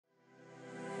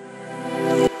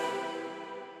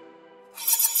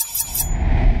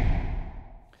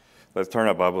Let's turn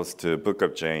our Bibles to the book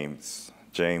of James.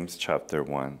 James chapter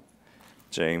 1.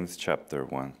 James chapter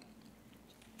 1.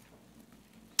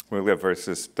 We'll look at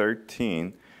verses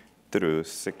 13 through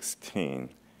 16.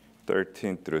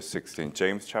 13 through 16.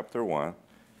 James chapter 1,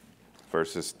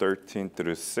 verses 13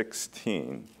 through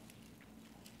 16.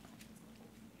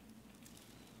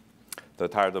 The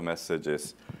title of the message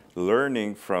is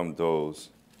Learning from Those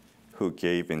Who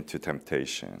Gave Into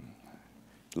Temptation.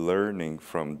 Learning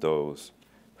from those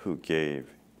who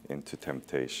gave into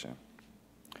temptation.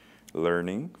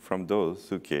 Learning from those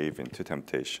who gave into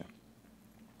temptation.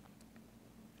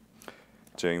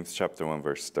 James chapter 1,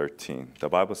 verse 13. The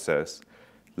Bible says,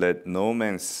 "Let no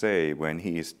man say when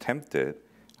he is tempted,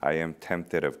 I am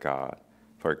tempted of God.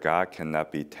 For God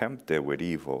cannot be tempted with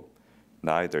evil,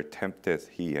 neither tempteth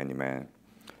he any man.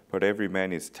 But every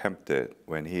man is tempted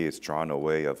when he is drawn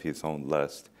away of his own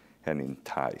lust and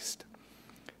enticed.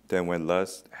 Then when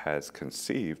lust has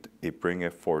conceived, it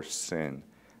bringeth forth sin,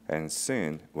 and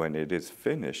sin, when it is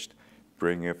finished,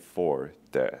 bringeth forth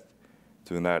death.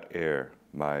 Do not err,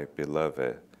 my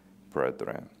beloved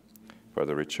brethren."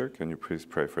 Brother Richard, can you please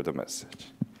pray for the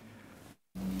message?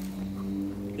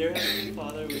 Dear Heavenly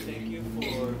Father, we thank you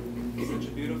for such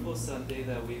a beautiful Sunday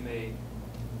that we may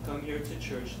come here to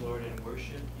church, Lord, and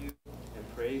worship you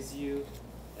and praise you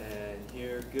and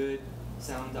hear good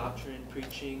sound doctrine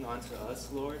preaching unto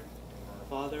us, Lord.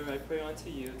 Father, I pray unto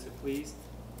you to please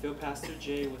fill Pastor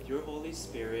Jay with your Holy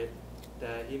Spirit,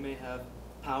 that he may have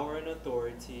power and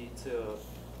authority to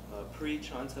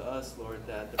preach unto us, Lord,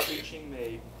 that the preaching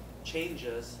may change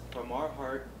us from our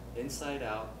heart inside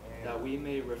out, that we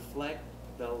may reflect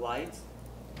the light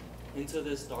into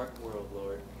this dark world,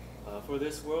 Lord. For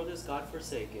this world is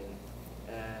God-forsaken,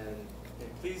 and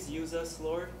please use us,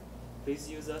 Lord. Please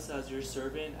use us as your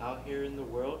servant out here in the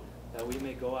world, that we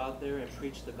may go out there and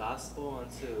preach the gospel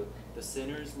unto the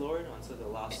sinners, Lord, unto the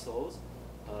lost souls.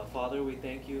 Father, we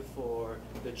thank you for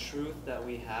the truth that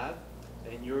we have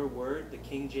in your word, the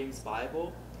King James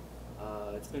Bible.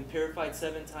 It's been purified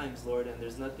 7 times, Lord, and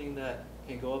there's nothing that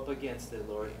can go up against it,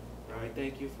 Lord. And we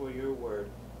thank you for your word.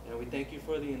 And we thank you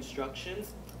for the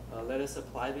instructions. Let us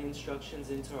apply the instructions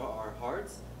into our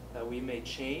hearts, that we may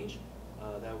change,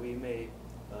 that we may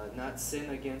not sin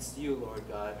against you, Lord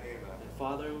God. Amen. And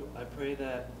Father, I pray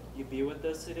that you be with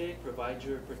us today, provide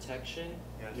your protection,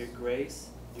 your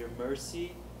grace, your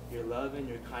mercy, your love, and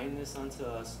your kindness unto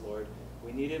us, Lord.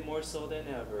 We need it more so than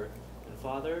ever. And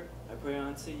Father, I pray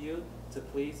unto you to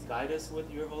please guide us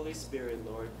with your Holy Spirit,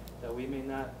 Lord, that we may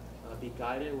not be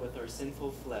guided with our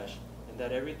sinful flesh, and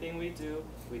that everything we do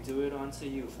it unto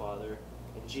you, Father.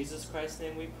 In Jesus Christ's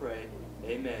name we pray.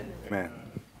 Amen. Amen.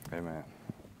 Amen.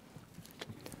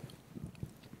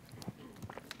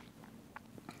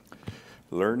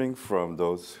 Learning from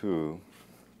those who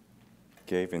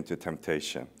gave into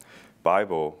temptation.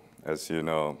 Bible, as you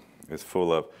know, is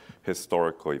full of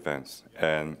historical events,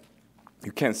 and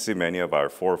you can see many of our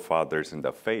forefathers in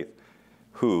the faith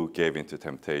who gave into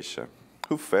temptation,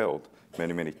 who failed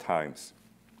many, many times.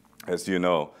 As you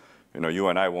know, you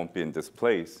and I won't be in this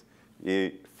place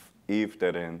if Eve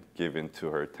didn't give in to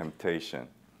her temptation.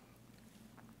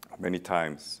 Many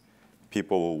times,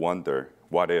 people will wonder,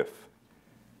 what if?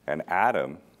 And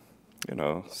Adam,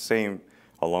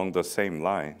 along the same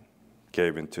line,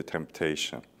 gave into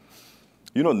temptation.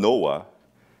 Noah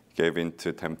gave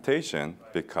into temptation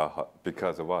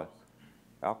because of what?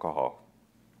 Alcohol.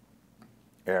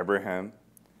 Abraham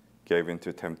gave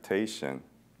into temptation.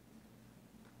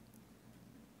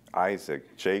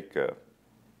 Isaac, Jacob,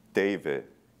 David,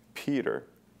 Peter,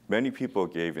 many people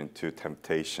gave into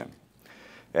temptation.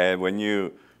 And when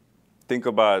you think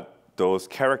about those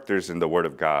characters in the Word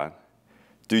of God,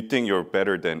 do you think you're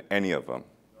better than any of them?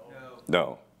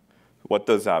 No. What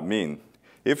does that mean?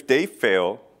 If they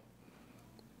fail,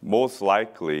 most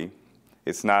likely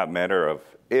it's not a matter of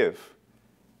if,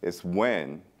 it's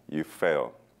when you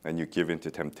fail and you give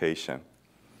into temptation.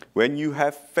 When you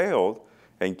have failed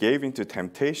and gave into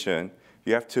temptation,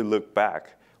 you have to look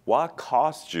back. What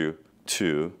caused you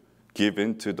to give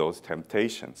into those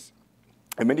temptations?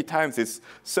 And many times it's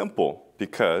simple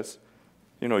because,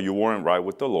 you weren't right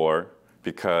with the Lord,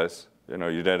 because,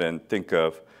 you didn't think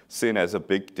of sin as a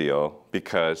big deal,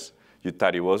 because you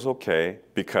thought it was okay,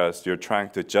 because you're trying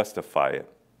to justify it.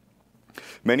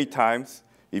 Many times,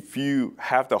 if you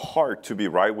have the heart to be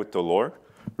right with the Lord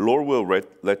will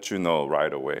let you know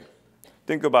right away.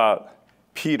 Think about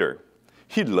Peter.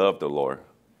 He loved the Lord.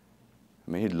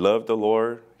 He loved the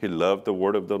Lord. He loved the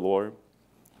word of the Lord.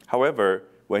 However,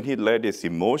 when he let his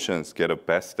emotions get the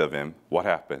best of him, what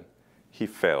happened? He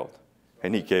failed,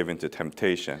 and he gave into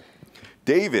temptation.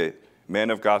 David, man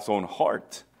of God's own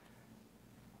heart,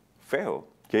 failed,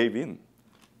 gave in.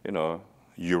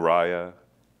 Uriah,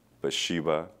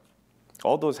 Bathsheba,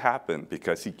 all those happened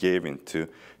because he gave in to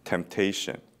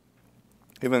temptation.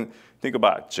 Even think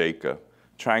about Jacob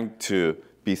trying to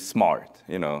be smart,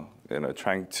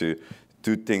 trying to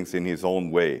do things in his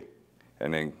own way,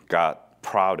 and then got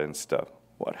proud and stuff.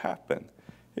 What happened?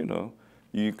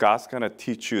 God's gonna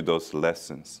teach you those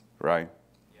lessons, right?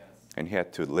 Yes. And he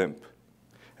had to limp.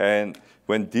 And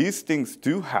when these things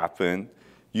do happen,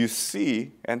 you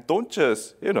see, and don't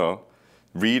just,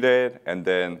 read it and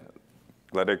then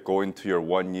let it go into your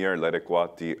 1 year, let it go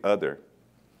out the other.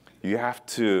 You have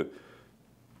to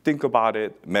think about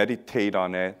it, meditate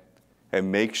on it,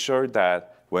 and make sure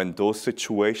that when those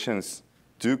situations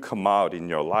do come out in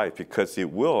your life, because it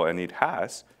will and it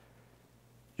has,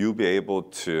 you'll be able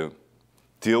to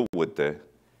deal with it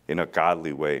in a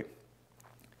godly way.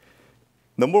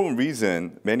 Number one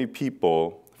reason many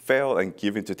people fail and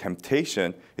give into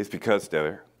temptation is because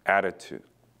their attitude.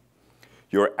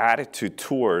 Your attitude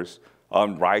towards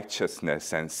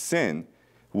unrighteousness and sin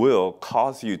will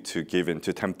cause you to give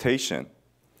into temptation.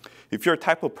 If you're a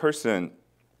type of person,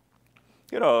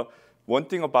 one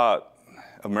thing about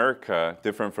America,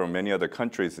 different from many other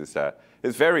countries, is that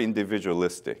it's very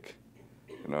individualistic.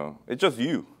 It's just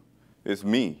you. It's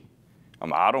me.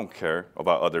 I don't care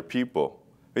about other people.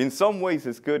 In some ways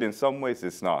it's good, in some ways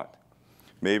it's not.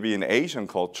 Maybe in Asian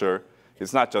culture,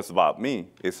 it's not just about me,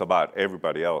 it's about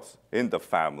everybody else in the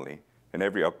family and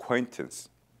every acquaintance.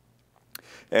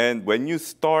 And when you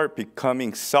start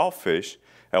becoming selfish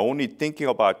and only thinking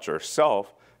about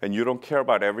yourself, and you don't care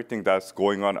about everything that's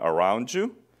going on around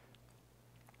you,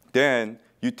 then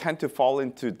you tend to fall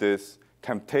into this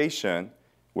temptation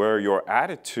where your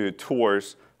attitude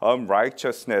towards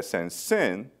unrighteousness and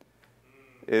sin,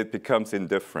 it becomes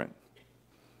indifferent.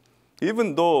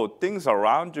 Even though things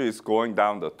around you is going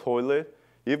down the toilet,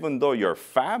 even though your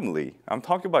family, I'm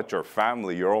talking about your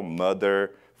family, your own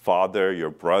mother, father, your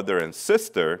brother and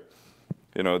sister,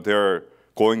 they're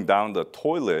going down the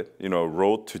toilet,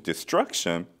 road to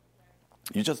destruction,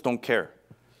 you just don't care.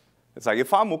 It's like,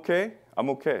 if I'm okay, I'm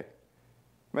okay.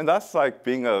 That's like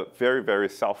being a very, very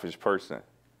selfish person.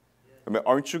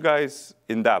 Aren't you guys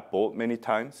in that boat many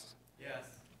times? Yes.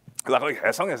 Like,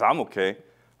 as long as I'm okay,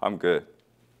 I'm good.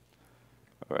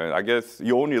 Right? I guess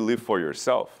you only live for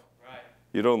yourself. Right.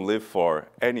 You don't live for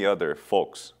any other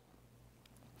folks.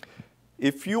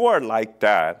 If you are like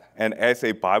that, and as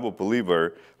a Bible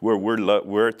believer, where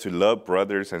we're to love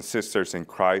brothers and sisters in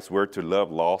Christ, we're to love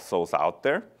lost souls out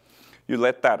there, you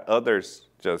let that others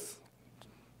just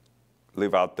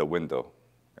live out the window,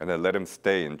 and then let them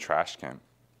stay in trash can.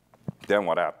 Then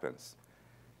what happens?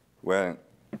 When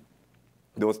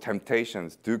those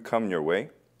temptations do come your way,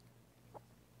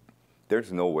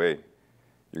 there's no way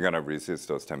you're going to resist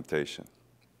those temptations.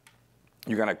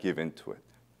 You're going to give into it.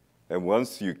 And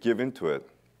once you give into it,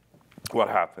 what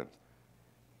happens?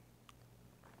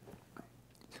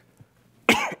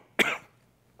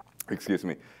 Excuse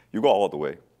me. You go all the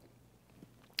way.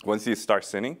 Once you start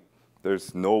sinning,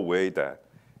 there's no way that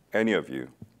any of you,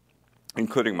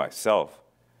 including myself,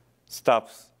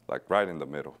 stops like right in the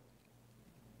middle.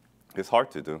 It's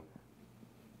hard to do.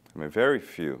 Very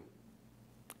few,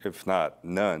 if not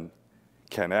none,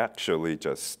 can actually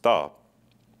just stop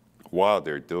while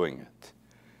they're doing it.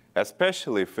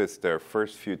 Especially if it's their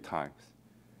first few times.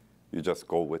 You just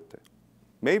go with it.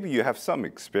 Maybe you have some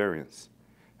experience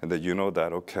and that you know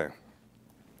that, okay,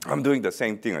 I'm doing the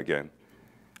same thing again.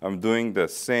 I'm doing the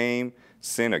same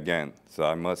sin again, so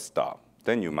I must stop.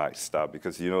 Then you might stop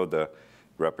because you know the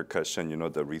repercussion, you know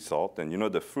the result, and you know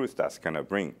the fruits that's going to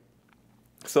bring.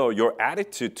 So your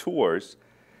attitude towards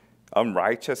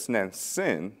unrighteousness and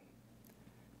sin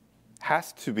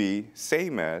has to be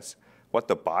same as what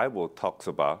the Bible talks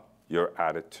about your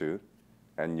attitude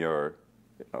and your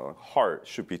heart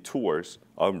should be towards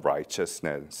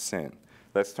unrighteousness and sin.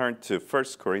 Let's turn to 1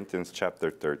 Corinthians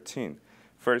chapter 13.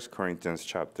 1 Corinthians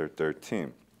chapter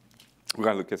 13. We're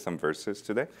going to look at some verses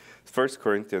today. 1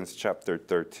 Corinthians chapter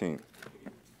 13,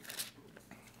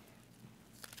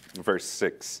 verse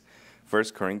 6. 1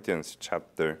 Corinthians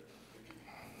chapter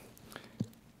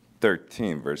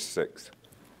 13, verse 6.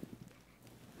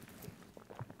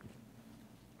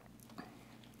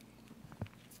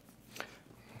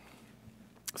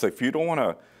 So if you don't want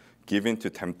to give in to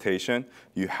temptation,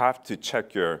 you have to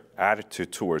check your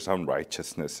attitude towards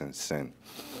unrighteousness and sin.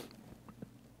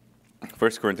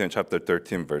 1 Corinthians chapter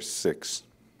 13, verse 6.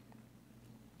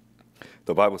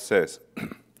 The Bible says,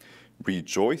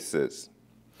 rejoices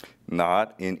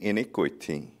not in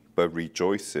iniquity, but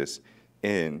rejoices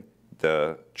in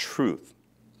the truth.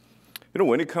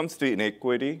 When it comes to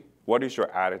iniquity, what is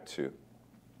your attitude?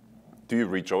 Do you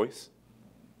rejoice?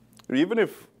 Even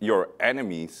if your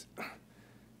enemies,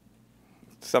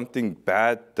 something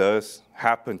bad does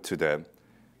happen to them,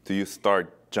 do you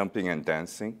start jumping and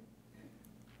dancing?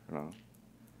 You know?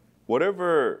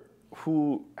 Whatever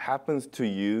who happens to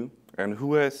you and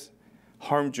who has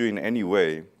harmed you in any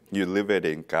way, you leave it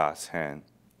in God's hand.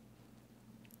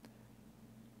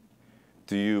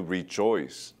 Do you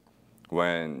rejoice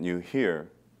when you hear,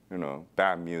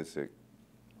 bad music?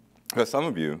 Because some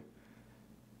of you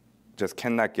just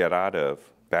cannot get out of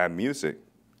bad music,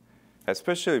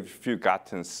 especially if you've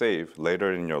gotten saved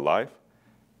later in your life.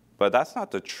 But that's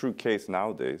not the true case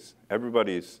nowadays.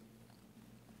 Everybody's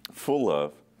full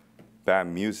of bad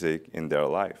music in their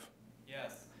life.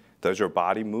 Yes. Does your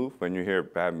body move when you hear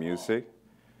bad music?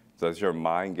 Does your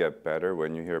mind get better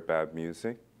when you hear bad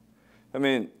music? I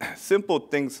mean, simple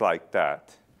things like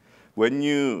that. When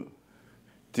you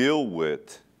deal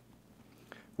with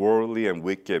worldly and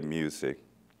wicked music,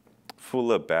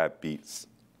 full of bad beats,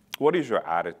 what is your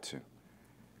attitude?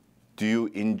 Do you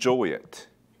enjoy it?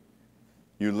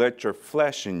 You let your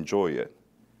flesh enjoy it?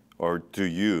 Or do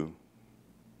you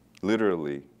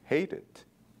literally hate it?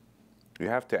 You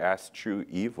have to eschew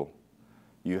evil.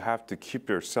 You have to keep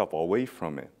yourself away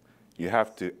from it. You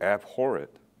have to abhor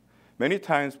it. Many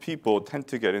times people tend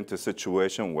to get into a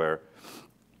situation where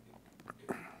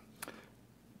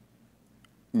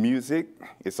music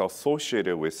is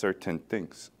associated with certain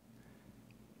things,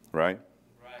 right?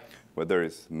 Whether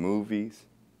it's movies,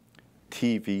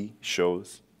 TV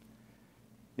shows,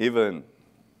 even,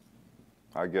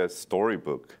 I guess,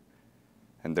 storybook,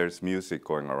 and there's music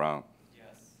going around.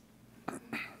 Yes.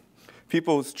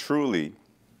 People who truly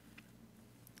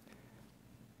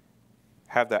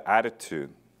have the attitude,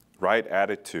 right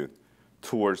attitude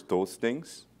towards those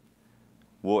things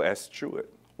will eschew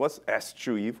it. What's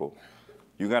eschew evil?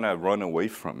 You're going to run away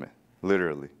from it,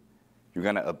 literally. You're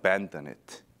going to abandon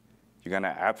it. You're going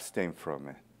to abstain from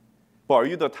it. But are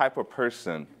you the type of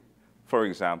person, for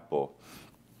example,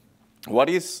 what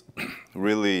is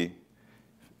really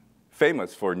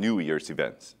famous for New Year's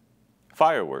events?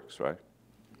 Fireworks, right?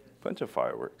 Bunch of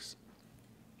fireworks.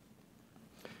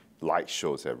 Light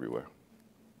shows everywhere.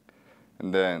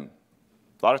 And then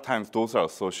a lot of times those are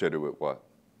associated with what?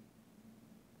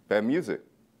 Bad music,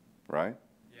 right?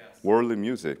 Yes. Worldly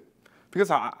music. Because,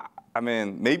 I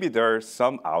mean, maybe there are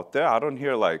some out there. I don't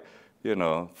hear, like,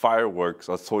 fireworks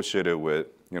associated with,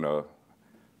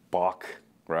 Bach,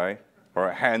 right?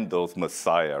 Or Handel's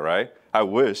Messiah, right? I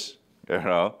wish,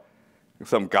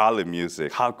 some godly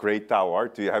music. How Great Thou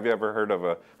Art. Have you ever heard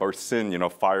of or seen,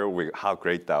 firework, How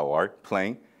Great Thou Art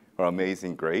playing? Or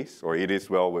Amazing Grace? Or It Is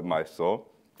Well With My Soul?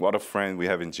 What a friend we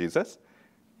have in Jesus.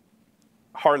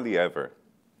 Hardly ever.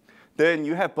 Then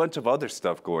you have a bunch of other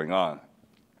stuff going on.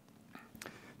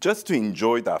 Just to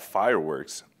enjoy that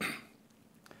fireworks,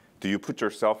 do you put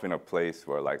yourself in a place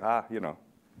where, like,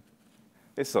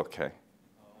 it's okay.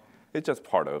 It's just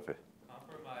part of it.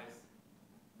 Compromise.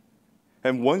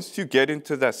 And once you get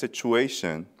into that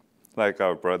situation, like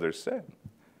our brother said,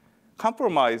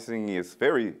 compromising is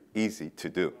very easy to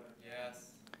do.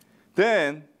 Yes.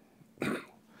 Then,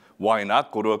 why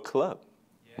not go to a club,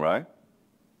 right?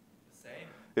 Same.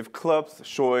 If clubs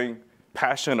showing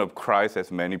Passion of Christ,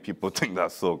 as many people think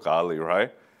that's so godly,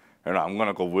 right? And I'm going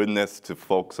to go witness to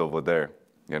folks over there,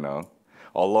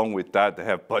 Along with that, they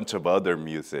have a bunch of other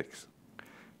musics,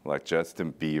 like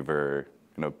Justin Bieber,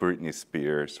 Britney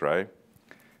Spears, right?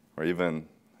 Or even,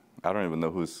 I don't even know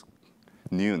who's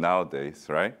new nowadays,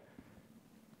 right?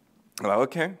 Like,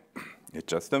 okay, it's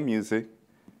just the music,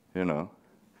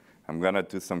 I'm going to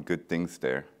do some good things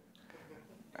there.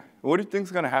 What do you think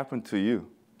is going to happen to you?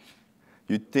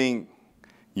 You think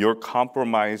you're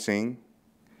compromising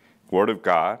Word of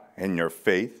God and your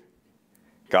faith,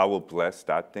 God will bless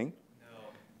that thing? No.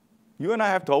 You and I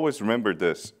have to always remember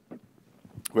this.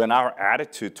 When our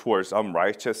attitude towards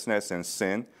unrighteousness and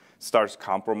sin starts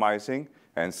compromising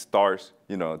and starts,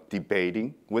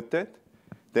 debating with it,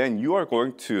 then you are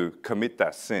going to commit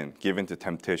that sin, give in to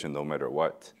temptation no matter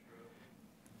what.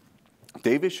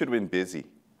 David should have been busy.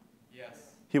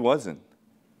 Yes. He wasn't.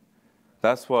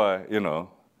 That's why,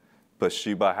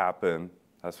 Bathsheba happened.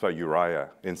 That's why Uriah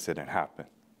incident happened.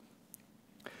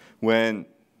 When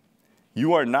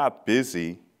you are not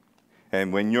busy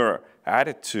and when your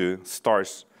attitude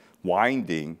starts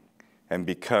winding and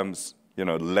becomes,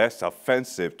 less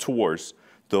offensive towards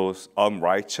those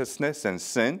unrighteousness and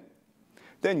sin,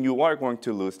 then you are going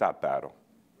to lose that battle.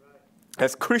 Right.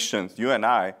 As Christians, you and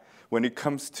I, when it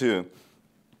comes to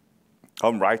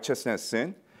unrighteousness and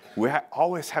sin, we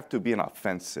always have to be an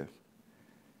offensive.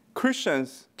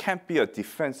 Christians can't be a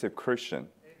defensive Christian.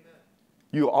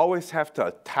 You always have to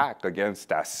attack against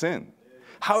that sin.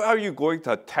 How are you going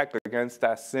to attack against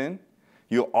that sin?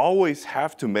 You always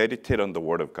have to meditate on the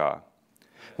Word of God.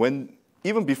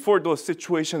 Even before those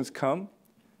situations come,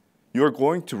 you're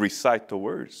going to recite the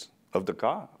words of the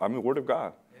Word of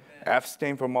God. Amen.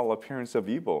 Abstain from all appearance of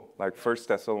evil, like 1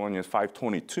 Thessalonians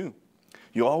 5:22.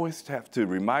 You always have to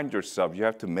remind yourself, you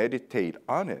have to meditate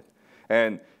on it.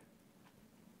 And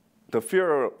the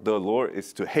fear of the Lord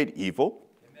is to hate evil.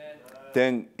 Amen.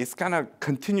 Then it's going to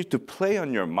continue to play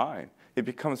on your mind. It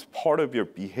becomes part of your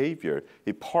behavior.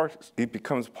 It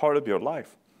becomes part of your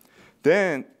life.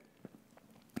 Then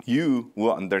you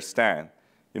will understand,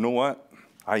 you know what?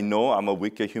 I know I'm a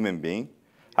wicked human being.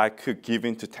 I could give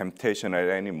in to temptation at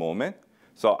any moment.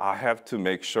 So I have to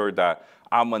make sure that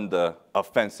I'm on the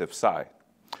offensive side.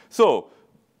 So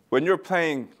when you're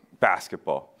playing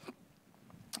basketball,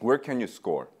 where can you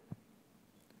score?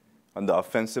 On the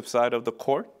offensive side of the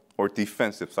court or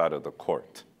defensive side of the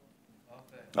court?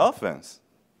 Offense,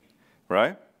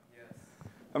 right? Yes.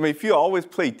 I mean, if you always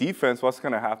play defense, what's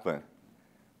going to happen?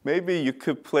 Maybe you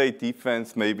could play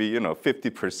defense maybe,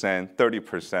 50%,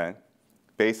 30%.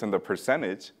 Based on the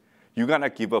percentage, you're going to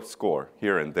give up score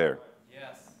here and there.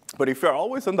 Yes. But if you're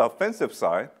always on the offensive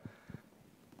side,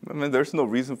 I mean, there's no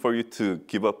reason for you to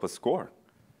give up a score.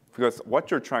 Because what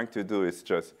you're trying to do is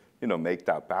just, make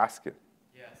that basket.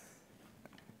 Yes.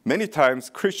 Many times,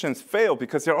 Christians fail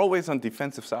because they're always on the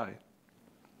defensive side.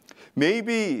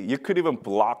 Maybe you could even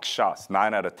block shots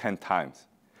 9 out of 10 times.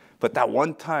 But that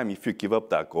one time, if you give up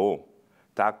that goal,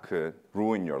 that could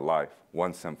ruin your life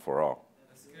once and for all.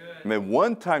 That's good. I mean,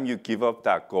 one time you give up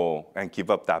that goal and give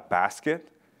up that basket,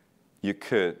 you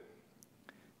could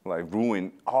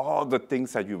ruin all the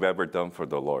things that you've ever done for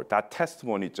the Lord. That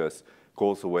testimony just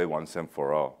goes away once and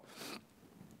for all.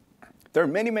 There are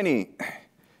many, many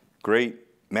great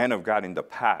men of God in the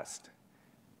past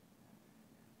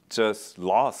just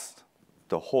lost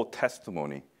the whole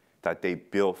testimony that they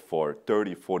built for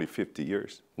 30, 40, 50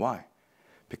 years. Why?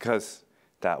 Because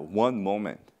that one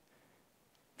moment.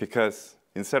 Because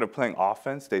instead of playing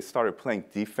offense, they started playing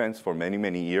defense for many,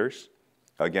 many years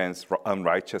against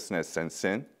unrighteousness and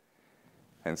sin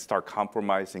and start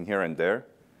compromising here and there.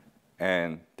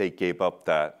 And they gave up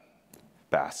that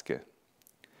basket.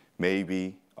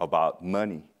 Maybe about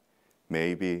money.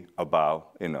 Maybe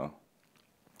about,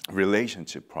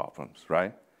 relationship problems,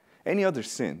 right? Any other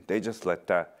sin, they just let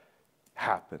that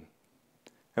happen.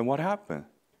 And what happened?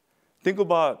 Think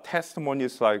about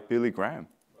testimonies like Billy Graham.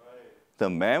 Right.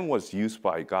 The man was used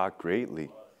by God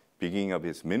greatly, beginning of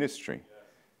his ministry. Yes.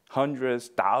 Hundreds,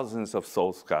 thousands of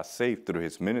souls got saved through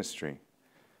his ministry.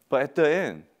 But at the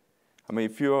end,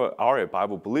 if you are a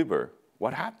Bible believer,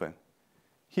 what happened?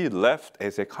 He left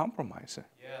as a compromiser.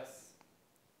 Yes.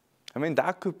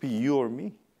 That could be you or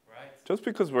me. Just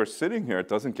because we're sitting here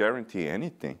doesn't guarantee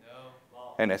anything.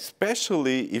 No. And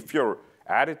especially if your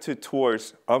attitude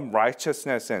towards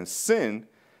unrighteousness and sin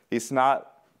is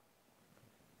not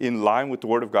in line with the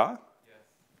Word of God. Yes.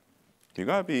 You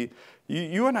gotta be.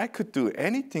 You and I could do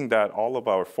anything that all of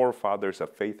our forefathers of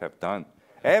faith have done,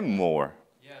 and more.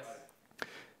 Yes.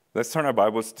 Let's turn our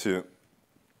Bibles to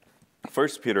 1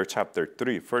 Peter chapter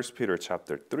 3. 1 Peter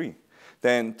chapter 3.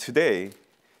 Then today,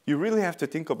 you really have to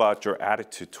think about your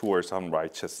attitude towards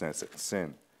unrighteousness and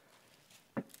sin.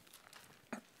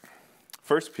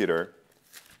 1 Peter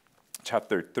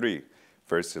chapter 3,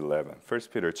 verse 11. 1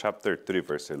 Peter chapter 3,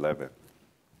 verse 11.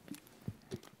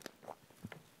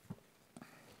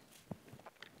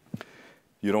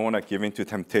 You don't want to give in to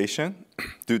temptation?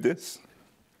 Do this.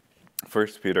 1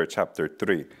 Peter chapter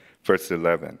 3, verse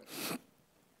 11.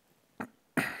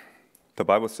 The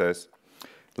Bible says,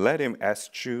 "Let him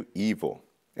eschew evil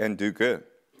and do good.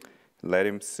 Let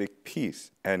him seek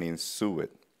peace and ensue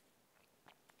it."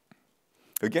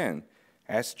 Again,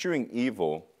 eschewing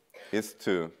evil is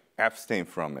to abstain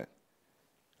from it,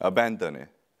 abandon it,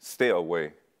 stay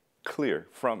away, clear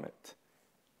from it.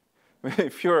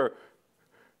 If you're,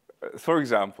 for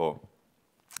example,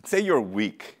 say you're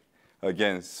weak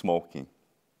against smoking,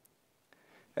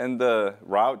 and the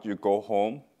route you go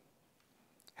home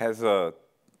has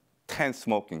 10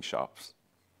 smoking shops.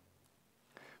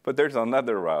 But there's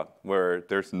another route where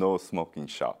there's no smoking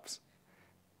shops.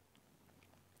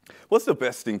 What's the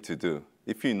best thing to do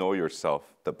if you know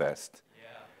yourself the best?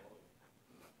 Yeah.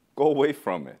 Go away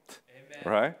from it. Amen.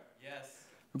 Right? Yes.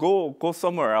 Go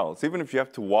somewhere else, even if you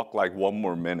have to walk one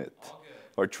more minute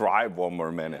or drive one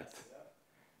more minute.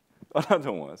 Yes.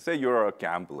 Another one, say you're a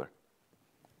gambler.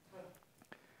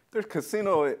 There's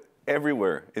casino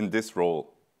everywhere in this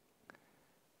role.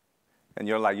 And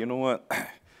you're like, you know what?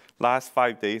 last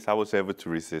 5 days, I was able to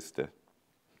resist it.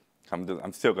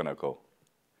 I'm still going to go.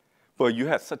 But you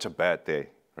had such a bad day,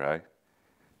 right?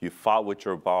 You fought with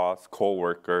your boss,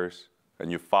 coworkers,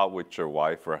 and you fought with your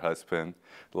wife or husband.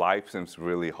 Life seems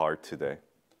really hard today.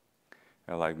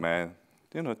 And like, man,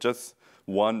 just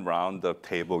one round of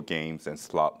table games and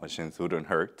slot machines wouldn't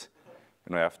hurt.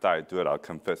 After I do it, I'll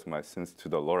confess my sins to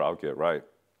the Lord. I'll get right.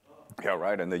 Yeah,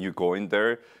 right. And then you go in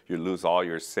there, you lose all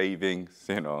your savings.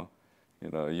 You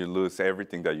lose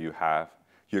everything that you have.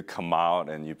 You come out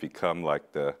and you become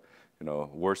like the,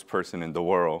 worst person in the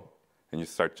world, and you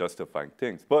start justifying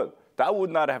things. But that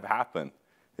would not have happened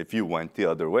if you went the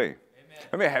other way.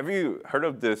 Amen. Have you heard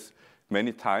of this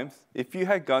many times? If you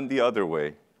had gone the other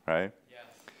way, right? Yes.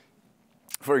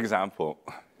 For example,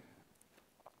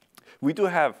 we do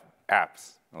have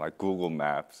apps like Google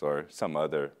Maps or some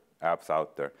other apps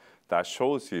out there that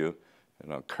shows you,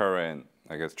 current,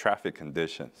 traffic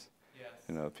conditions.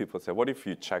 Yes. People say, what if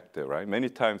you checked it, right? Many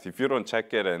times, if you don't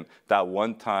check it, and that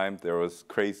one time there was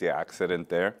crazy accident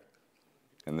there,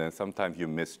 and then sometimes you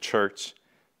miss church,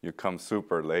 you come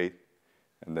super late,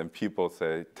 and then people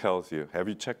tells you, have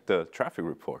you checked the traffic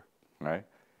report, right?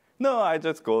 No, I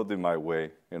just go my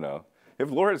way, If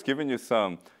Lord has given you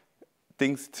some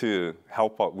things to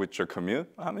help out with your commute,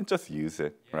 just use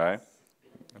it, yes.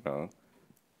 Right?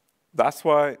 That's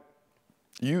why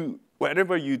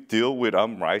whenever you deal with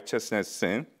unrighteousness,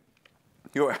 sin,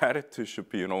 your attitude should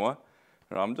be, what?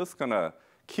 I'm just going to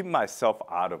keep myself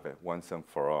out of it once and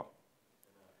for all.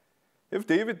 If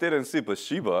David didn't see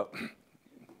Bathsheba,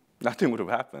 nothing would have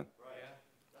happened.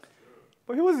 Right.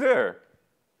 But he was there,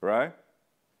 right?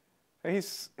 And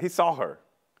he saw her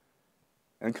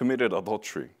and committed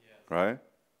adultery, yes. Right?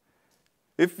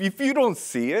 If you don't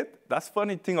see it, that's the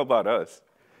funny thing about us.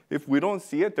 If we don't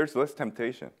see it, there's less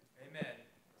temptation. Amen.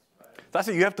 That's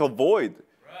what you have to avoid,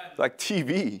 right. Like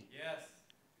TV. Yes.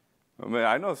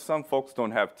 I know some folks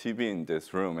don't have TV in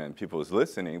this room and people's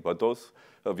listening, but those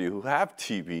of you who have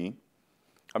TV,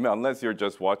 unless you're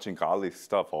just watching godly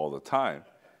stuff all the time,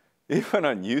 even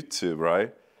on YouTube,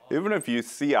 right? Even if you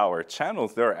see our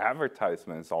channels, there are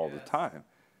advertisements all the time.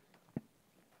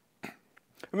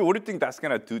 What do you think that's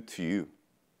going to do to you?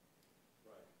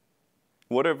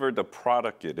 Whatever the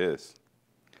product it is,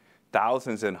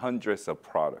 thousands and hundreds of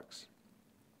products,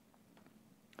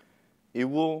 it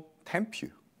will tempt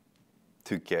you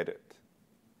to get it.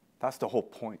 That's the whole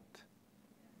point.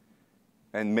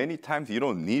 And many times you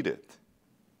don't need it.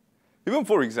 Even,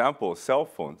 for example, cell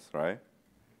phones, right?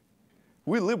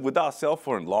 We live without cell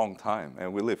phone a long time,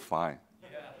 and we live fine.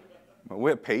 Yeah.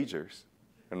 We have pagers,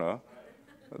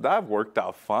 That worked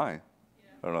out fine.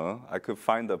 Yeah. I could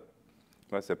find a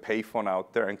payphone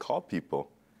out there and call people.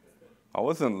 I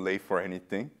wasn't late for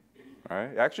anything,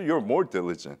 right? Actually, you're more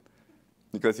diligent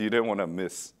because you didn't want to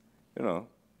miss,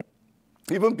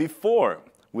 Even before,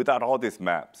 without all these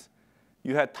maps,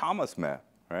 you had Thomas Map,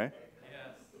 right?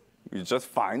 You just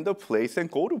find a place and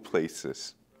go to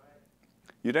places.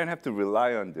 You don't have to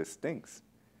rely on these things.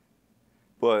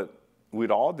 But with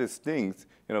all these things,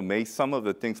 made some of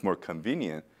the things more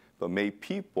convenient, but made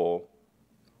people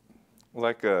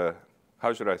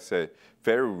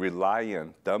very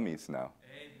reliant dummies now.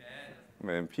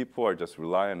 Amen. People are just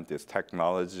relying on this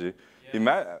technology.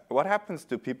 Yeah. What happens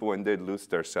to people when they lose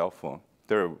their cell phone?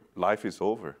 Their life is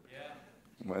over. Yeah.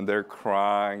 When they're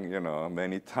crying,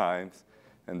 many times,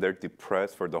 and they're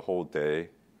depressed for the whole day,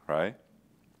 right?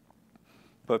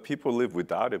 But people lived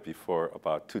without it before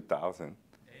about 2000.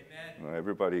 Amen.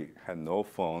 Everybody had no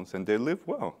phones, and they lived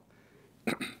well.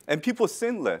 And people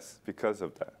sin less because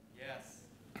of that. Yes.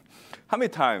 How many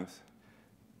times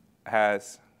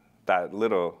has that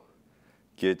little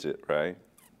gadget, right,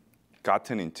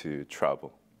 gotten into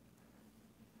trouble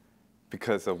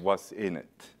because of what's in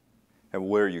it and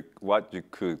what you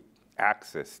could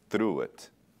access through it?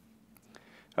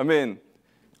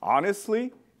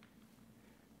 Honestly,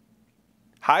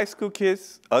 high school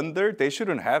kids they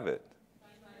shouldn't have it.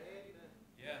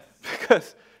 Yes.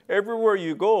 Because everywhere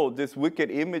you go, these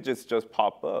wicked images just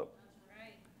pop up. That's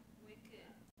right. Wicked.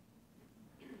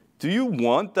 Do you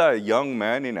want that young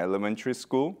man in elementary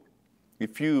school,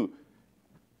 if you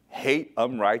hate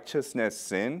unrighteousness,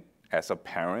 sin, as a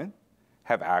parent,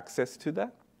 have access to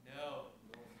that? No.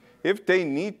 If they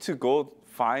need to go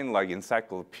find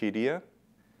encyclopedia,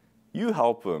 you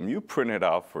help them. You print it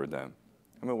out for them.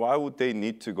 Why would they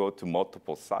need to go to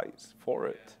multiple sites for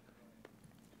it?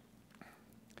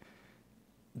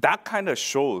 That kind of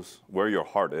shows where your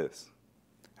heart is.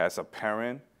 As a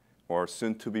parent, or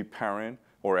soon-to-be parent,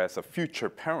 or as a future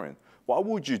parent, what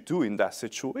would you do in that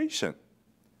situation?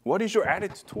 What is your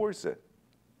attitude towards it?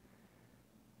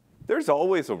 There's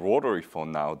always a rotary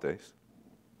phone nowadays.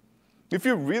 If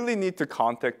you really need to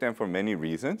contact them for many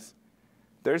reasons,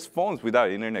 there's phones without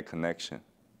internet connection.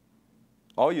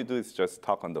 All you do is just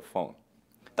talk on the phone.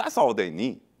 That's all they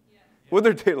need,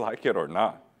 whether they like it or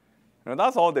not.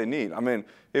 That's all they need. I mean,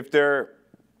 if they're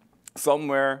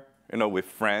somewhere, with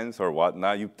friends or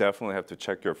whatnot, you definitely have to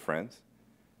check your friends,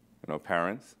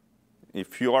 parents.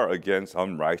 If you are against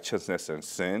unrighteousness and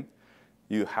sin,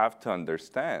 you have to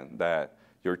understand that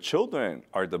your children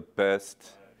are the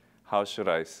best, how should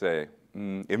I say,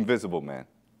 invisible man.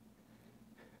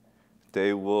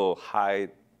 They will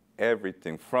hide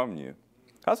everything from you.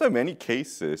 That's why in many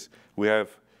cases we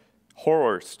have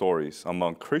horror stories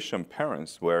among Christian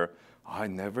parents where I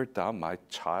never thought my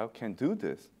child can do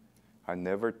this. I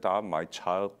never thought my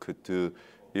child could do,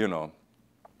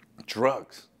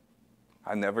 drugs.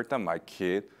 I never thought my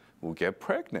kid would get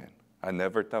pregnant. I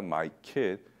never thought my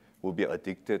kid would be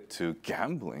addicted to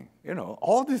gambling.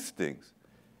 All these things.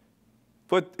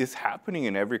 But it's happening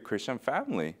in every Christian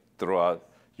family throughout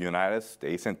the United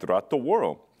States and throughout the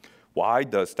world. Why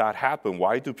does that happen?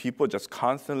 Why do people just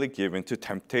constantly give into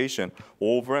temptation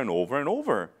over and over and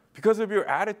over? Because of your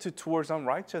attitude towards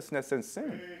unrighteousness and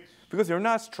sin. Because you're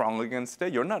not strong against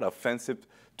it. You're not offensive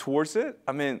towards it.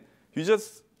 I mean, you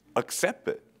just accept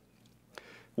it.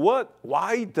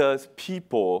 Why does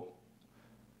people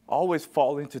always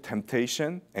fall into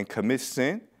temptation and commit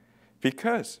sin?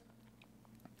 Because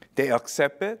they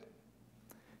accept it,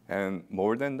 and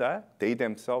more than that, they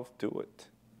themselves do it.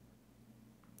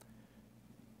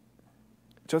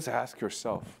 Just ask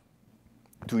yourself,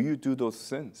 do you do those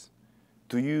sins?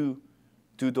 Do you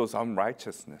do those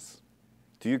unrighteousness?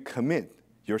 Do you commit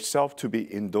yourself to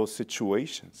be in those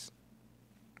situations?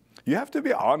 You have to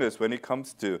be honest when it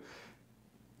comes to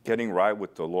getting right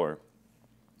with the Lord.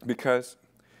 Because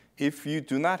if you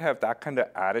do not have that kind of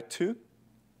attitude,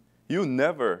 you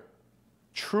never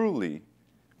truly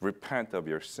repent of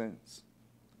your sins.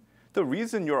 The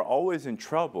reason you're always in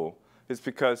trouble is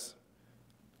because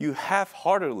you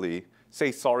half-heartedly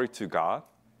say sorry to God,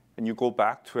 and you go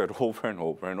back to it over and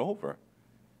over and over.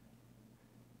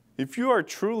 If you are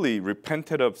truly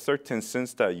repented of certain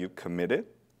sins that you committed,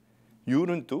 you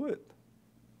wouldn't do it.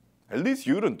 At least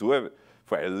you wouldn't do it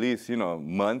for at least,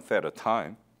 months at a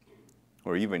time,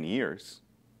 or even years.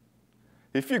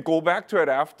 If you go back to it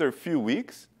after a few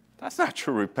weeks, that's not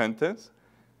true repentance.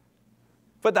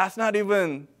 But that's not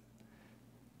even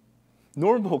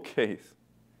normal case.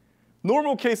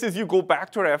 Normal case is you go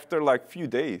back to it after like few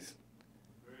days,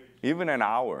 even in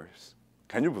hours.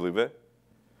 Can you believe it?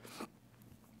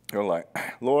 You're like,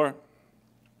 Lord,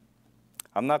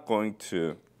 I'm not going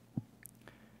to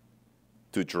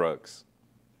do drugs.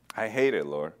 I hate it,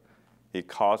 Lord. It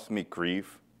caused me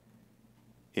grief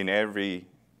in every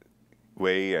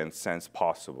way and sense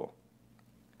possible.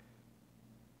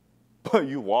 But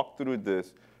you walk through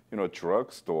this,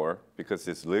 drugstore because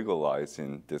it's legalized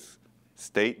in this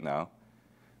state now.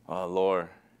 Oh, Lord,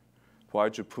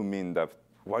 why'd you put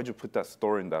that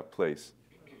store in that place?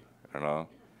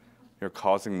 You're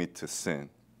causing me to sin.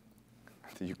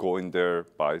 You go in there,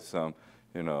 buy some,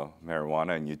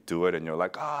 marijuana, and you do it, and you're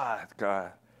like,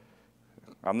 God,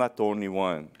 I'm not the only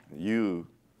one. You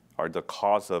are the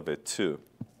cause of it too.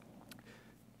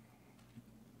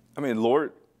 I mean,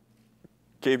 Lord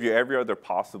gave you every other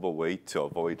possible way to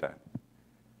avoid that.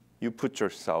 You put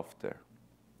yourself there.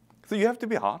 So you have to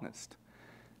be honest.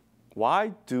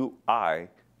 Why do I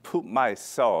put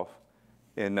myself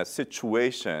in a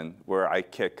situation where I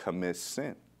can commit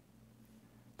sin?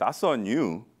 That's on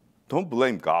you. Don't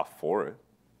blame God for it,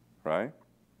 right?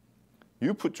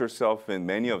 You put yourself in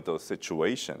many of those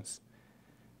situations.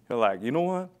 You're like, you know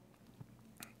what?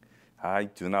 I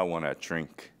do not want to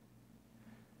drink.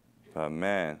 But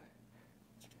man,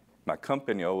 my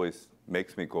company always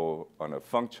makes me go on a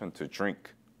function to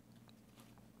drink.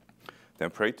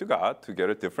 Then pray to God to get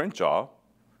a different job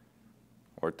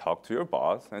or talk to your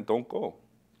boss and don't go.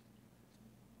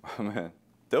 Man,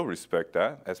 they'll respect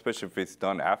that, especially if it's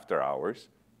done after hours,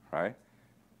 right?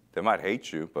 They might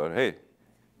hate you, but hey,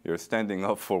 you're standing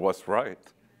up for what's right,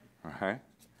 right?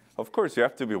 Of course, you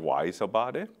have to be wise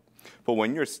about it. But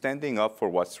when you're standing up for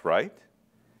what's right,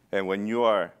 and when you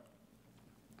are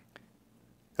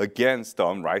against the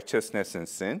unrighteousness and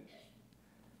sin,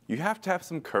 you have to have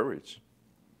some courage.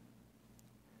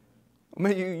 I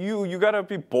mean, you got to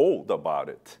be bold about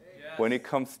it when it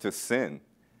comes to sin.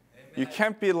 You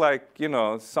can't be like,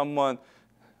 someone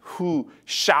who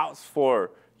shouts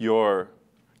for your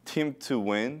team to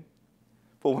win.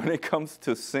 But when it comes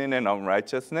to sin and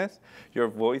unrighteousness, your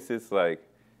voice is like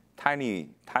tiny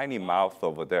mouth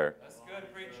over there. That's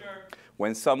good, preacher.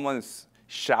 When someone's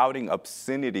shouting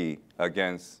obscenity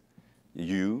against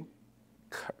you,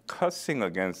 cussing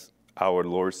against our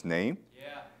Lord's name.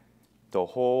 Yeah.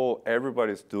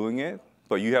 Everybody's doing it,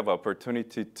 but you have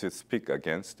opportunity to speak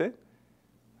against it.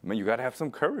 I mean, you got to have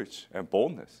some courage and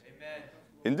boldness. Amen.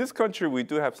 In this country, we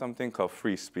do have something called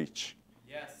free speech.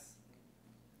 Yes.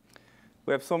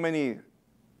 We have so many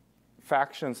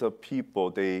factions of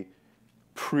people, they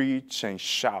preach and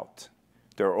shout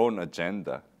their own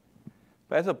agenda.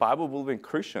 But as a Bible-believing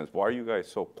Christians, why are you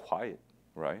guys so quiet,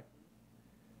 right?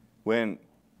 When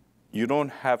you don't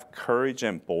have courage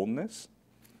and boldness,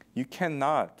 you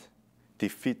cannot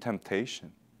defeat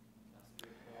temptation.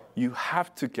 You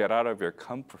have to get out of your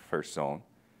comfort zone,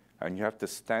 and you have to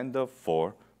stand up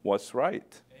for what's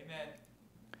right. Amen.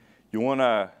 You want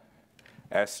to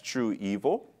eschew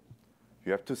evil,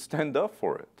 you have to stand up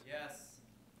for it. Yes.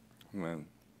 Man,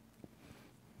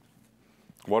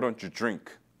 why don't you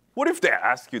drink? What if they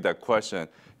ask you that question?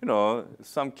 You know,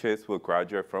 some kids will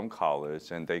graduate from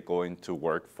college and they go into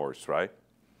workforce, right?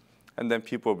 And then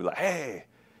people will be like, hey,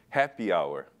 happy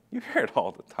hour. You hear it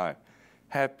all the time.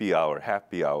 Happy hour,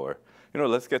 happy hour. You know,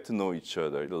 let's get to know each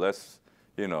other. Let's,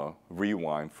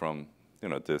 rewind from,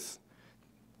 this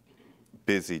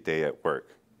busy day at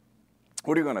work.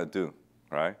 What are you going to do,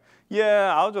 right?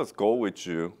 Yeah, I'll just go with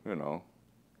you,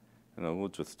 we'll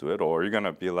just do it. Or you're going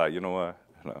to be like, you know what,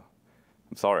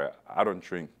 I'm sorry, I don't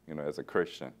drink, as a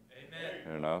Christian.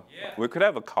 Amen. Yeah. We could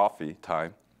have a coffee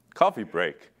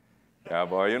break. Yeah,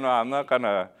 but, I'm not going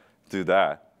to do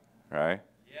that, right?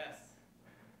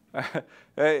 Yes.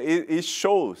 It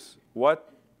shows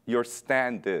what your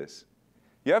stand is.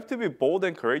 You have to be bold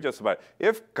and courageous about it.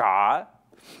 If God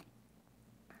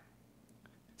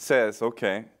says,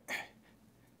 okay,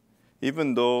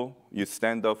 even though you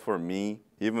stand up for me,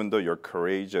 even though you're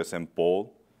courageous and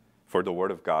bold for the word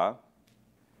of God,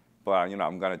 but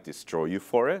I'm going to destroy you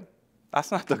for it, that's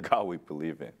not the God we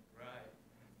believe in. Right.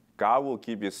 God will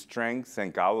give you strength,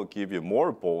 and God will give you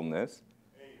more boldness,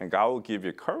 and God will give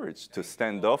you courage to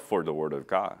stand up for the word of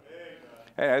God.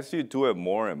 And as you do it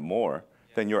more and more,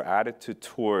 then your attitude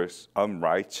towards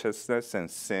unrighteousness and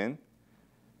sin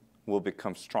will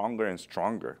become stronger and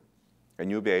stronger, and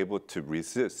you'll be able to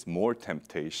resist more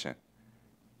temptation.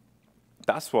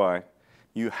 That's why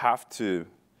you have to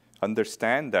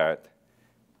understand that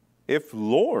if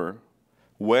Lord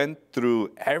went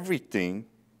through everything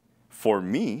for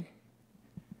me,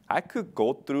 I could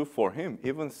go through for him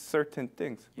even certain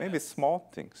things, maybe small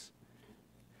things.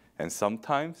 And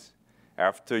sometimes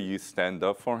after you stand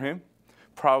up for him,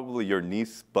 probably your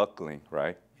knees buckling,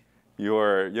 right?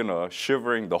 You're,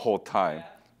 shivering the whole time.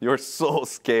 You're so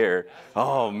scared.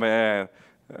 Oh, man,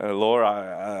 Lord,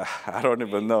 I don't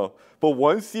even know. But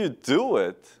once you do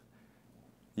it,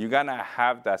 you're going to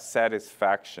have that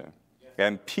satisfaction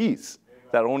and peace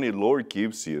that only Lord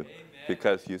gives you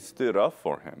because you stood up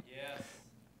for him. Yes.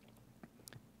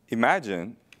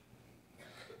 Imagine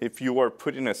if you were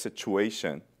put in a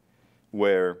situation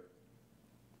where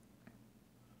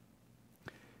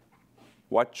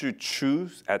what you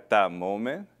choose at that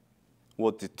moment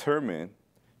will determine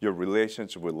your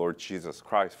relationship with Lord Jesus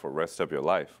Christ for the rest of your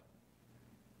life.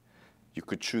 You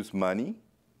could choose money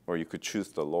or you could choose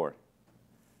the Lord.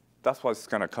 That's what it's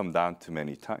going to come down to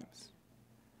many times.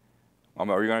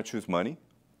 Are you going to choose money?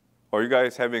 Are you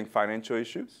guys having financial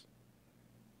issues?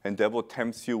 And devil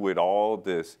tempts you with all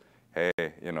this, hey,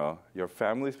 your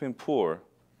family's been poor,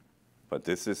 but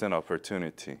this is an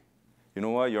opportunity. You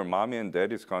know what? Your mommy and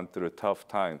daddy's gone through tough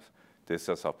times. This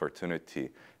is opportunity.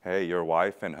 Hey, your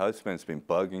wife and husband's been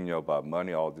bugging you about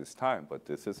money all this time, but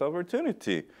this is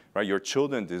opportunity, right? Your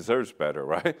children deserves better,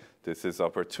 right? This is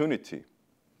opportunity.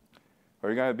 Are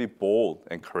you going to be bold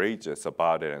and courageous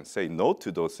about it and say no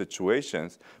to those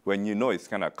situations when you know it's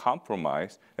going to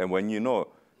compromise and when you know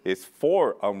it's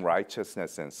for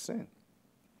unrighteousness and sin?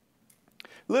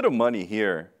 Little money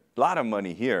here, a lot of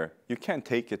money here, you can't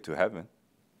take it to heaven.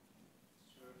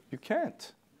 You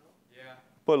can't. Yeah.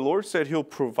 But Lord said he'll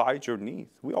provide your needs.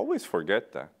 We always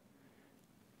forget that.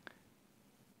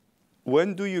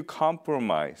 When do you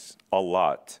compromise a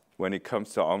lot when it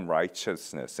comes to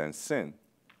unrighteousness and sin?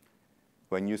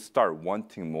 When you start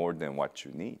wanting more than what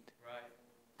you need. Right.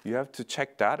 You have to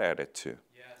check that attitude.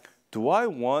 Yes. Do I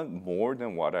want more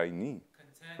than what I need?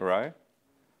 Content. Right?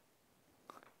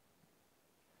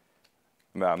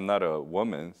 I mean, I'm not a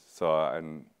woman, so I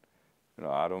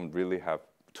don't really have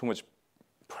too much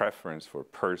preference for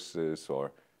purses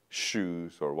or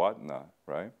shoes or whatnot,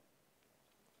 right?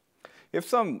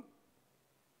 As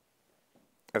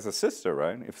a sister,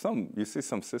 right? You see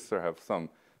some sister have some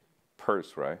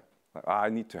purse, right? Like, I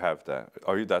need to have that.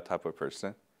 Are you that type of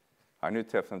person? I need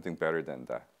to have something better than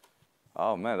that.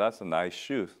 Oh man, that's a nice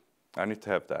shoe. I need to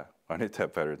have that. I need to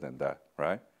have better than that,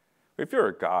 right? If you're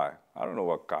a guy, I don't know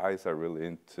what guys are really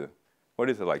into. What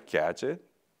is it, like gadget?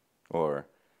 Or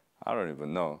I don't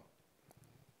even know.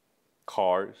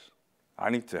 Cars. I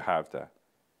need to have that.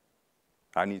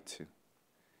 I need to.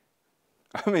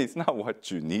 I mean, it's not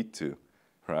what you need to,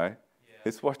 right? Yeah.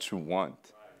 It's what you want.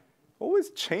 Right.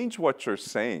 Always change what you're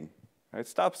saying. Right?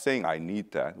 Stop saying, I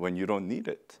need that, when you don't need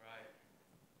it. Right.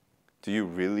 Do you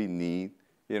really need,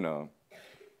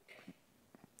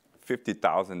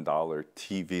 $50,000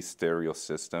 TV stereo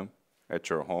system at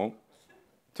your home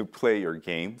to play your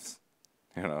games?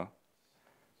 I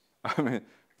mean,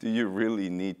 do you really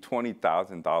need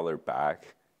 $20,000 bag,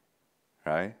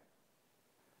 right?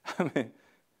 I mean,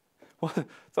 well,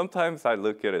 sometimes I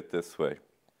look at it this way.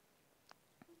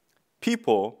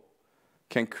 People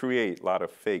can create a lot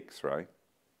of fakes, right?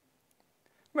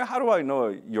 I mean, how do I know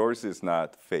yours is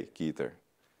not fake either?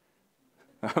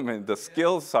 I mean, the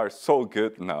skills are so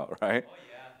good now, right? Oh,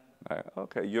 yeah. Right,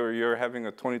 okay, you're having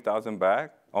a 20,000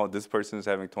 bag. Oh, this person is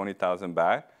having 20,000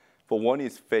 bag, but one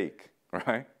is fake,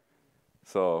 right?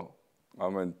 So, I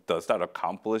mean, does that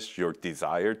accomplish your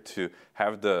desire to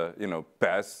have the,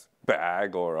 best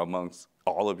bag or amongst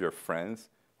all of your friends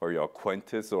or your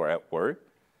acquaintances or at work?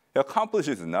 It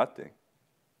accomplishes nothing,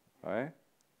 right?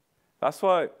 That's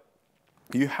why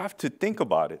you have to think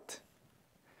about it.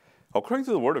 According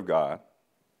to the Word of God,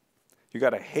 you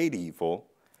got to hate evil,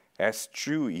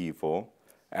 eschew evil,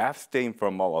 abstain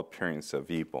from all appearance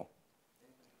of evil.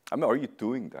 I mean, are you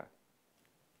doing that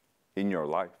in your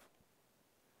life?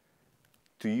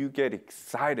 Do you get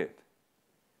excited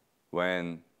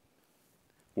when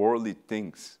worldly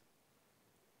things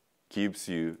gives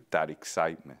you that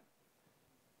excitement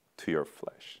to your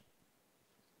flesh?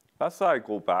 That's why I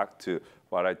go back to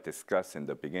what I discussed in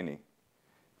the beginning.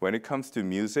 When it comes to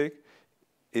music,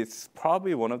 it's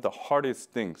probably one of the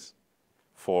hardest things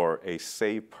for a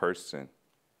saved person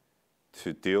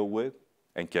to deal with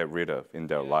and get rid of in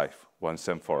their life once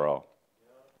and for all.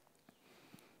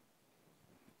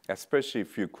 Especially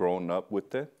if you've grown up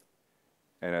with it,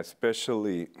 and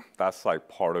especially that's like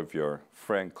part of your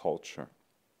friend culture.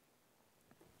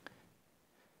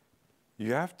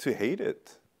 You have to hate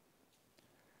it.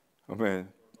 I mean,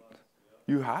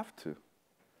 you have to.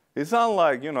 It's not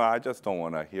like, I just don't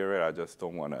want to hear it, I just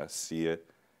don't want to see it.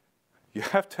 You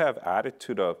have to have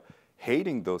attitude of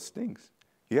hating those things.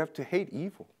 You have to hate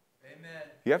evil. Amen.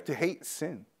 You have to hate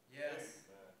sin. Yes.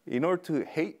 In order to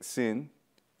hate sin,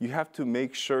 you have to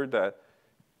make sure that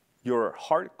your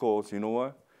heart goes, you know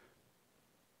what?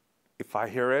 If I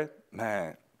hear it,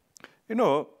 man,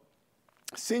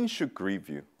 sin should grieve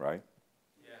you, right?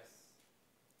 Yes.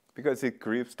 Because it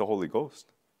grieves the Holy Ghost.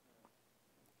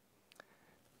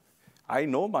 I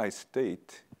know my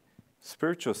state,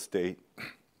 spiritual state,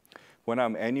 when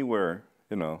I'm anywhere,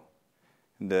 and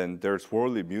then there's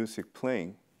worldly music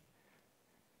playing.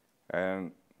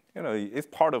 And, it's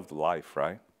part of life,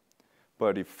 right?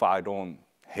 But if I don't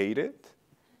hate it,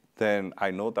 then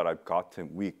I know that I've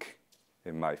gotten weak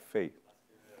in my faith.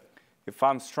 If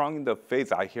I'm strong in the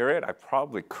faith, I hear it, I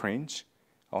probably cringe.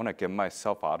 I want to get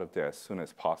myself out of there as soon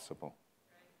as possible.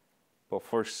 But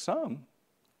for some,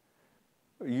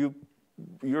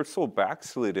 you're so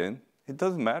backslidden, it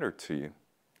doesn't matter to you.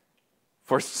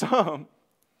 For some,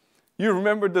 you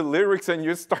remember the lyrics and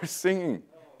you start singing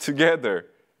together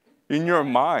in your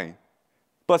mind.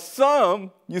 But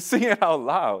some, you sing it out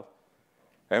loud.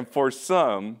 And for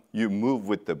some, you move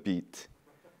with the beat.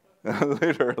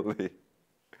 Literally.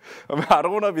 I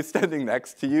don't want to be standing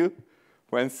next to you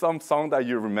when some song that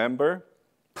you remember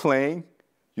playing,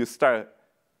 you start,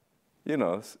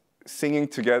 singing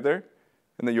together,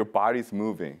 and then your body's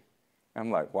moving.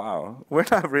 I'm like, wow, we're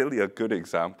not really a good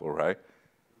example, right?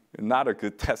 Not a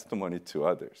good testimony to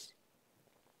others.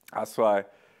 That's why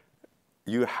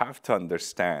you have to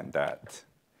understand that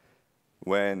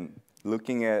when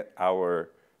looking at our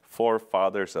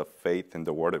forefathers of faith in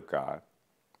the Word of God,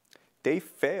 they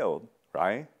failed,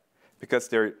 right? Because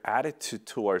their attitude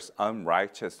towards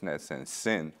unrighteousness and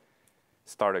sin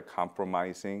started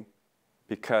compromising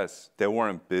because they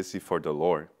weren't busy for the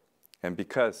Lord and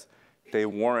because they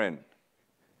weren't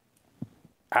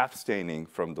abstaining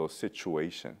from those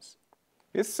situations.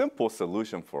 It's a simple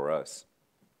solution for us.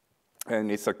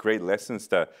 And it's a great lesson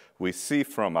that we see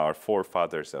from our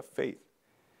forefathers of faith.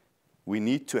 We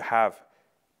need to have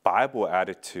Bible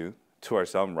attitude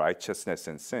towards unrighteousness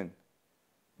and sin.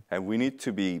 And we need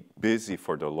to be busy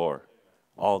for the Lord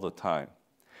all the time.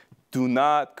 Do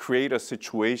not create a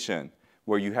situation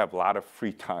where you have a lot of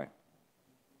free time.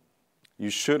 You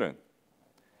shouldn't.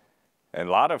 And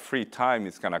a lot of free time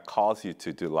is going to cause you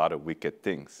to do a lot of wicked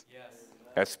things,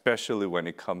 especially when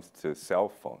it comes to cell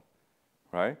phone,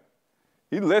 right?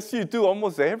 It lets you do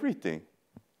almost everything,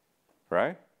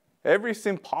 right?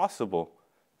 Everything possible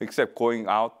except going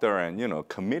out there and,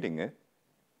 committing it.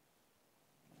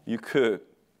 You could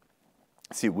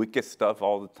see wicked stuff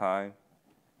all the time.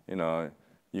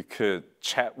 You could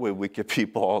chat with wicked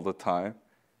people all the time,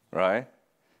 right?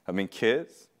 I mean,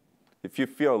 kids, if you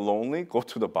feel lonely, go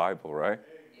to the Bible, right?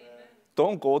 Amen.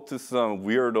 Don't go to some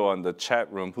weirdo in the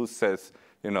chat room who says,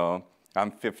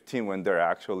 I'm 15 when they're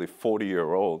actually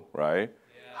 40-year-old, right?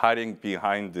 Yeah. Hiding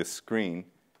behind the screen,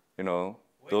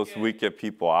 those wicked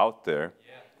people out there.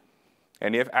 Yeah.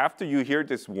 And if after you hear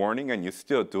this warning and you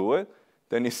still do it,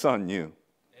 then it's on you.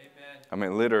 Amen. I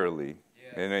mean, literally.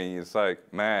 Yeah. And then it's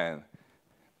like, man,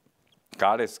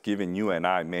 God has given you and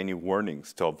I many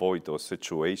warnings to avoid those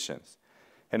situations.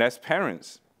 And as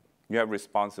parents, you have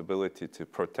responsibility to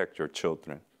protect your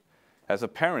children. As a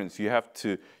parent, you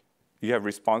have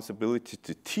responsibility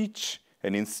to teach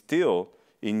and instill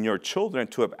in your children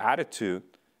to have attitude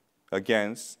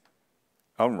against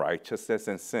unrighteousness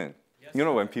and sin. Yes,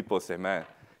 when people say, man,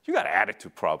 you got an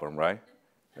attitude problem, right?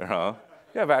 You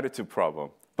have attitude problem.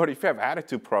 But if you have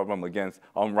attitude problem against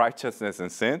unrighteousness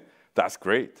and sin, that's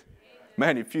great.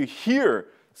 Man, if you hear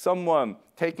someone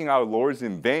taking our Lord's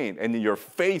in vain and your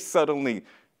face suddenly,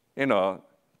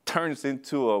 turns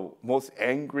into a most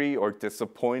angry or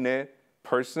disappointed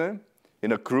person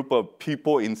in a group of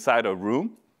people inside a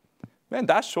room, man,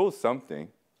 that shows something.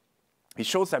 It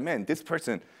shows that, man, this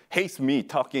person hates me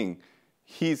talking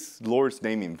his Lord's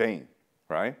name in vain,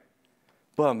 right?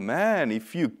 But man,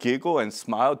 if you giggle and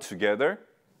smile together,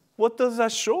 what does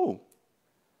that show?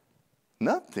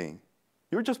 Nothing.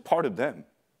 You're just part of them.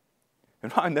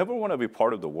 And I never want to be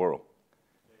part of the world.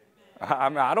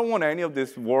 I don't want any of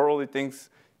these worldly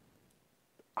things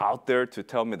out there to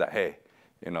tell me that, hey,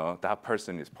 that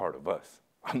person is part of us.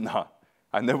 I'm not.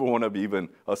 I never want to be even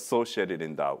associated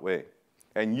in that way.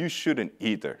 And you shouldn't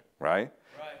either, right?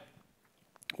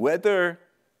 Whether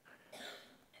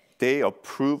they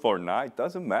approve or not, it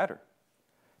doesn't matter.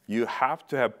 You have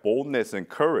to have boldness and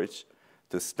courage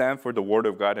to stand for the Word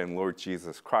of God and Lord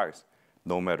Jesus Christ,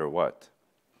 no matter what.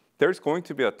 There's going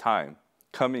to be a time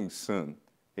coming soon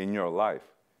in your life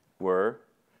where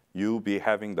you'll be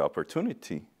having the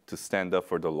opportunity to stand up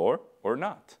for the Lord or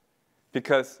not.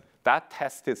 Because that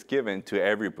test is given to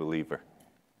every believer,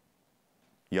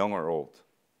 young or old,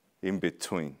 in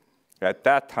between. At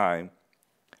that time,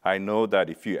 I know that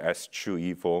if you eschew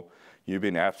evil, you've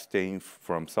been abstaining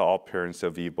from all appearance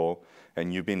of evil,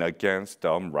 and you've been against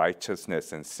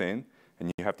unrighteousness and sin,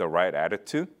 and you have the right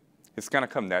attitude, it's going to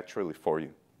come naturally for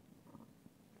you.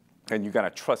 And you're going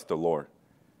to trust the Lord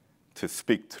to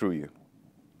speak through you.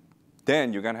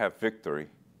 Then you're going to have victory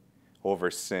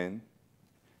over sin,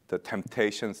 the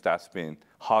temptations that's been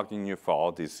hogging you for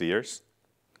all these years.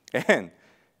 And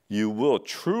you will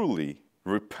truly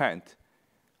repent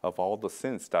of all the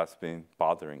sins that's been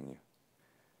bothering you.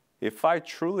 If I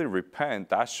truly repent,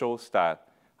 that shows that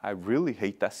I really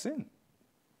hate that sin.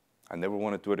 I never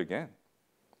want to do it again.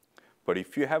 But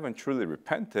if you haven't truly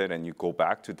repented and you go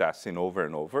back to that sin over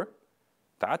and over,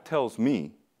 that tells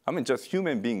me, just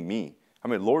human being me,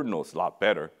 Lord knows a lot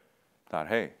better, that,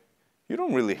 hey, you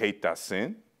don't really hate that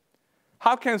sin.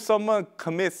 How can someone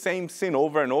commit same sin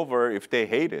over and over if they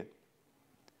hate it?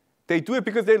 They do it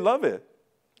because they love it,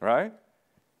 right?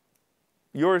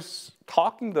 You're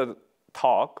talking the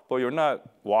talk, but you're not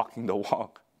walking the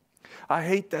walk. I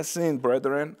hate that sin,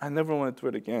 brethren. I never want to do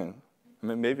it again.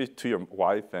 Maybe to your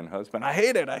wife and husband, I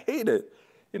hate it.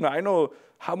 I know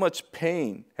how much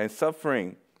pain and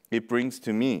suffering it brings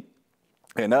to me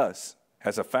and us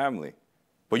as a family.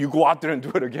 But you go out there and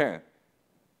do it again.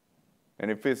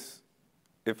 And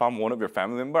if I'm one of your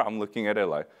family members, I'm looking at it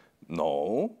like,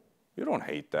 no, you don't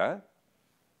hate that.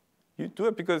 You do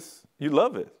it because you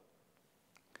love it.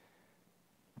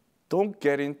 Don't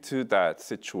get into that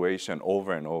situation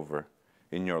over and over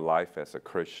in your life as a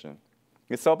Christian.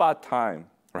 It's about time,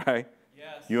 right?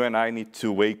 Yes. You and I need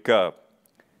to wake up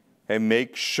and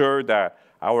make sure that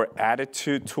our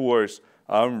attitude towards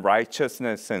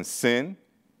unrighteousness and sin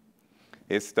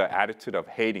is the attitude of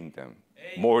hating them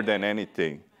more than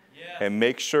anything. Yes. And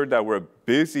make sure that we're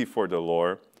busy for the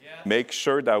Lord. Yes. Make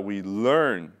sure that we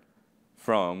learn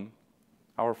from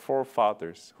our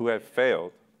forefathers who have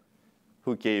failed,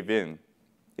 who gave in.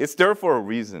 It's there for a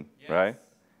reason, yes. Right?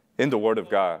 In the Word of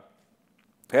God.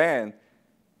 And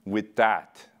with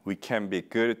that, we can be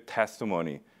good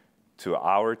testimony to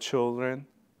our children,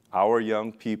 our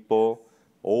young people,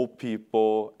 old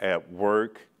people, at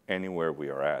work, anywhere we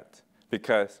are at.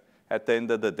 Because at the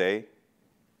end of the day?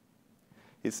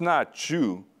 It's not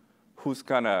you who's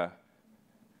going to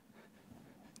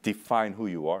define who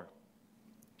you are.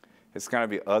 It's going to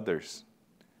be others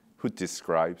who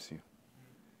describes you.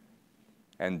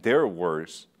 And their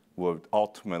words will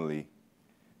ultimately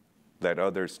let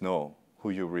others know who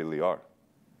you really are.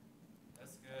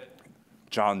 That's good.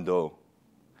 John Doe,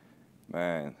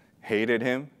 man, hated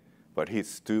him, but he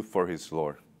stood for his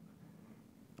Lord.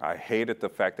 I hated the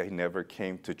fact that he never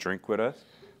came to drink with us,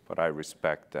 but I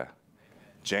respect that.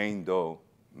 Jane Doe,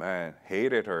 man,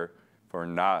 hated her for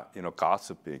not,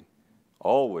 gossiping.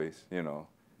 Always,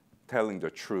 telling the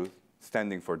truth,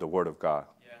 standing for the word of God.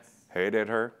 Yes. Hated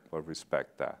her, but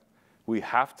respect that. We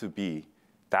have to be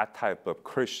that type of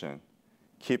Christian,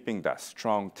 keeping that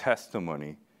strong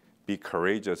testimony, be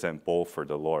courageous and bold for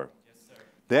the Lord. Yes, sir.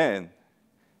 Then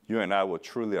you and I will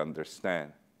truly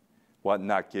understand what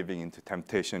not giving into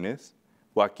temptation is,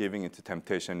 what giving into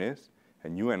temptation is,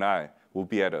 and you and I will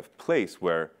be at a place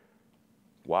where,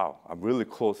 wow, I'm really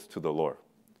close to the Lord.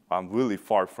 I'm really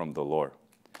far from the Lord.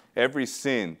 Every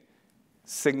sin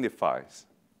signifies,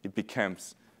 it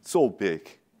becomes so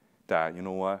big that, you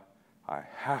know what, I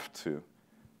have to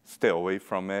stay away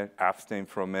from it, abstain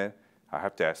from it. I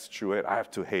have to eschew it. I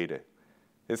have to hate it.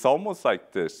 It's almost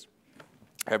like this.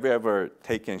 Have you ever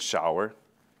taken a shower,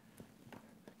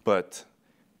 but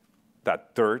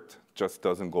that dirt just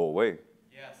doesn't go away?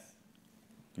 Yes.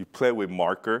 You play with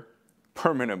marker,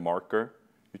 permanent marker.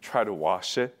 You try to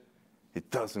wash it.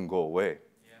 It doesn't go away,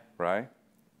 right?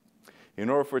 In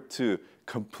order for it to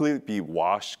completely be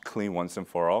washed clean once and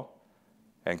for all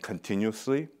and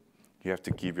continuously, you have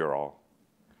to give your all.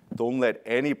 Don't let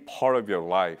any part of your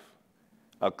life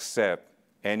accept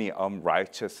any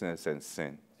unrighteousness and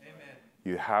sin. Amen.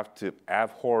 You have to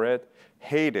abhor it,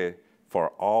 hate it for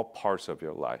all parts of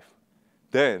your life.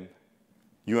 Then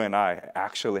you and I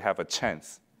actually have a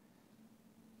chance.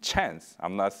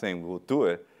 I'm not saying we'll do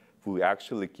it. Will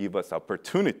actually give us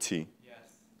opportunity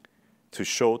to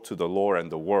show to the Lord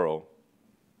and the world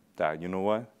that, you know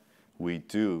what, we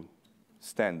do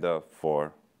stand up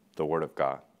for the Word of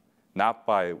God. Not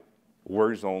by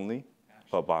words only,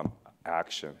 but by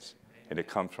actions. And it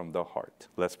comes from the heart.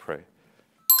 Let's pray.